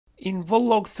In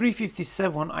Voltlog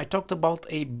 357, I talked about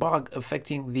a bug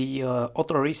affecting the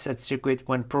auto reset circuit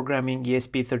when programming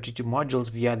ESP32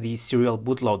 modules via the serial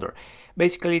bootloader.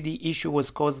 Basically, the issue was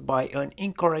caused by an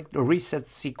incorrect reset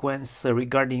sequence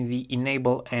regarding the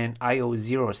enable and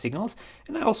IO0 signals,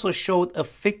 and I also showed a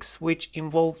fix which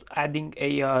involved adding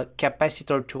a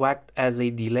capacitor to act as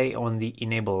a delay on the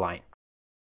enable line.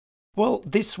 Well,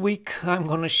 this week I'm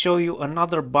going to show you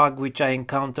another bug which I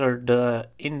encountered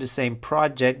in the same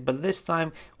project, but this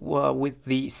time with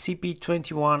the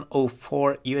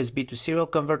CP2104 USB to serial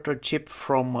converter chip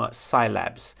from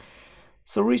Silabs.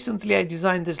 So recently I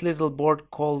designed this little board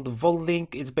called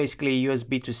Voltlog. It's basically a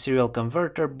USB to serial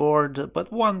converter board, but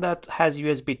one that has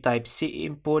USB Type-C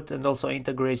input and also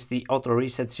integrates the auto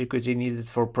reset circuitry needed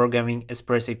for programming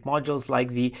espressive modules like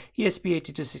the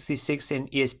ESP8266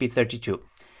 and ESP32.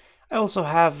 I also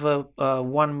have a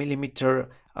 1mm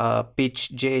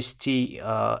pitch JST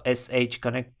SH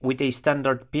connect with a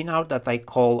standard pinout that I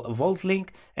call Voltlog,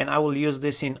 and I will use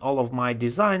this in all of my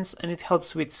designs, and it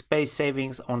helps with space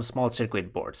savings on small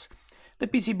circuit boards. The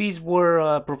PCBs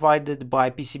were provided by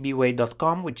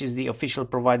PCBWay.com, which is the official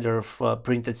provider of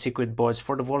printed circuit boards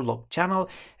for the Voltlog channel,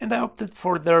 and I opted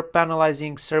for their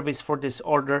panelizing service for this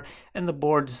order, and the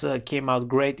boards came out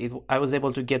great. I was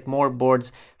able to get more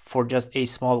boards for just a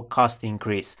small cost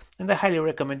increase, and I highly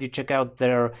recommend you check out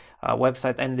their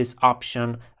website and this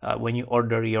option when you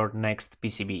order your next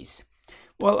PCBs.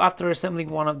 Well, after assembling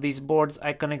one of these boards,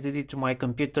 I connected it to my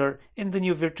computer and the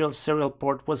new virtual serial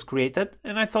port was created,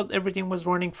 and I thought everything was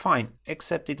running fine,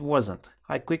 except it wasn't.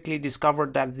 I quickly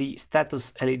discovered that the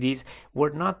status LEDs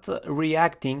were not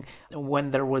reacting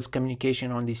when there was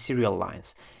communication on the serial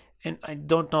lines. And I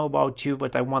don't know about you,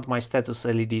 but I want my status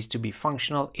LEDs to be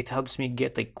functional. It helps me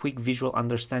get a quick visual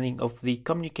understanding of the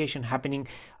communication happening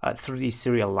through these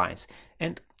serial lines.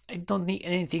 And I don't need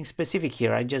anything specific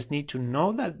here. I just need to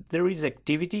know that there is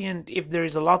activity and if there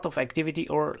is a lot of activity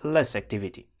or less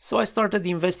activity. So I started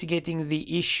investigating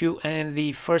the issue, and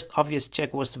the first obvious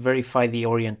check was to verify the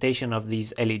orientation of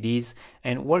these LEDs.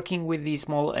 And working with these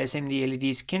small SMD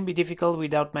LEDs can be difficult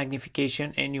without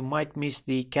magnification, and you might miss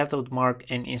the cathode mark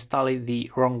and install it the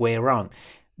wrong way around.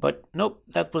 But nope,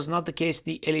 that was not the case.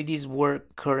 The LEDs were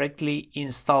correctly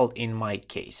installed in my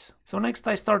case. So next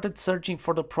I started searching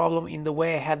for the problem in the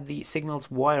way I had the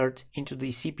signals wired into the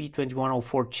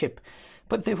CP2104 chip.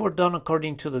 But they were done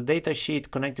according to the datasheet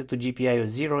connected to GPIO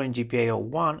 0 and GPIO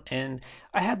 1, and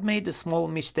I had made a small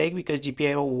mistake because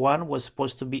GPIO 1 was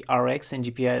supposed to be RX and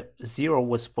GPIO 0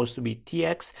 was supposed to be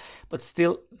TX, but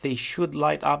still they should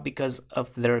light up because of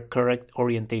their correct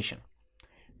orientation.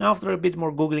 Now, after a bit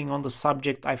more googling on the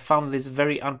subject, I found this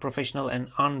very unprofessional and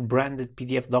unbranded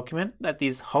PDF document that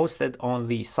is hosted on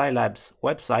the Silabs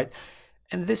website,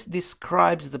 and this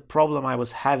describes the problem I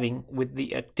was having with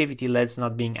the activity LEDs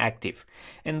not being active.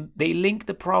 And they link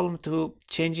the problem to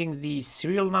changing the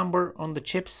serial number on the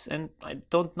chips, and I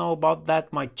don't know about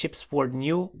that. My chips were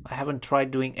new. I haven't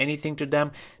tried doing anything to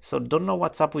them, so don't know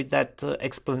what's up with that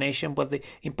explanation. But the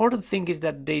important thing is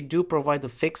that they do provide a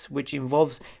fix which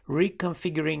involves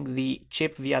reconfiguring the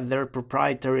chip via their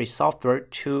proprietary software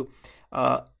to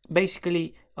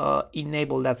basically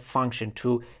enable that function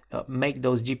to make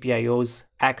those GPIOs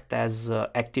act as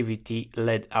activity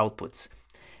LED outputs.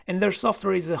 And their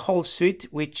software is a whole suite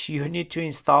which you need to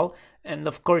install, and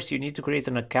of course you need to create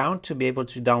an account to be able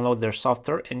to download their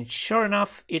software, and sure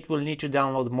enough it will need to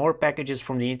download more packages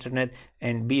from the internet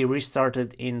and be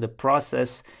restarted in the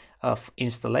process of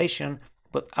installation.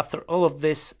 But after all of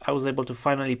this, I was able to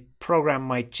finally program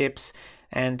my chips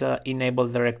and enable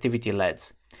their activity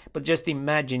LEDs. But just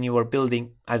imagine you were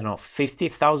building, I don't know,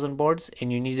 50,000 boards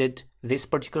and you needed this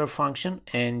particular function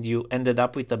and you ended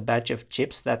up with a batch of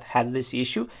chips that had this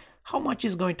issue. How much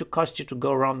is going to cost you to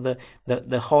go around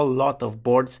the whole lot of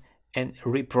boards and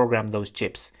reprogram those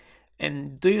chips?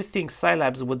 And do you think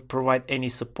Silabs would provide any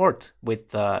support with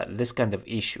this kind of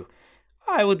issue?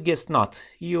 I would guess not.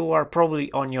 You are probably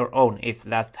on your own if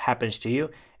that happens to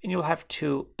you, and you'll have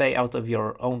to pay out of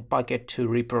your own pocket to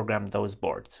reprogram those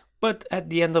boards. But at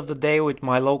the end of the day, with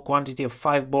my low quantity of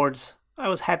 5 boards, I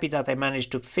was happy that I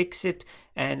managed to fix it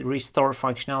and restore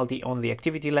functionality on the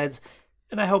activity LEDs,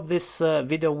 and I hope this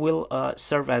video will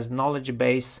serve as knowledge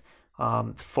base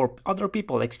for other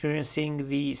people experiencing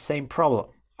the same problem.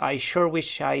 I sure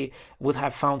wish I would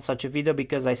have found such a video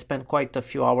because I spent quite a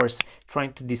few hours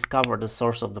trying to discover the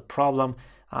source of the problem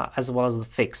as well as the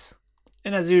fix.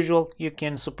 And as usual, you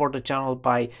can support the channel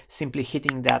by simply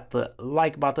hitting that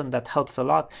like button. That helps a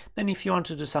lot. Then if you want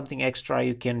to do something extra,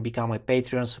 you can become a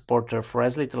Patreon supporter for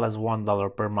as little as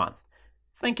 $1 per month.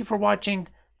 Thank you for watching,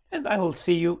 and I will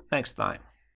see you next time.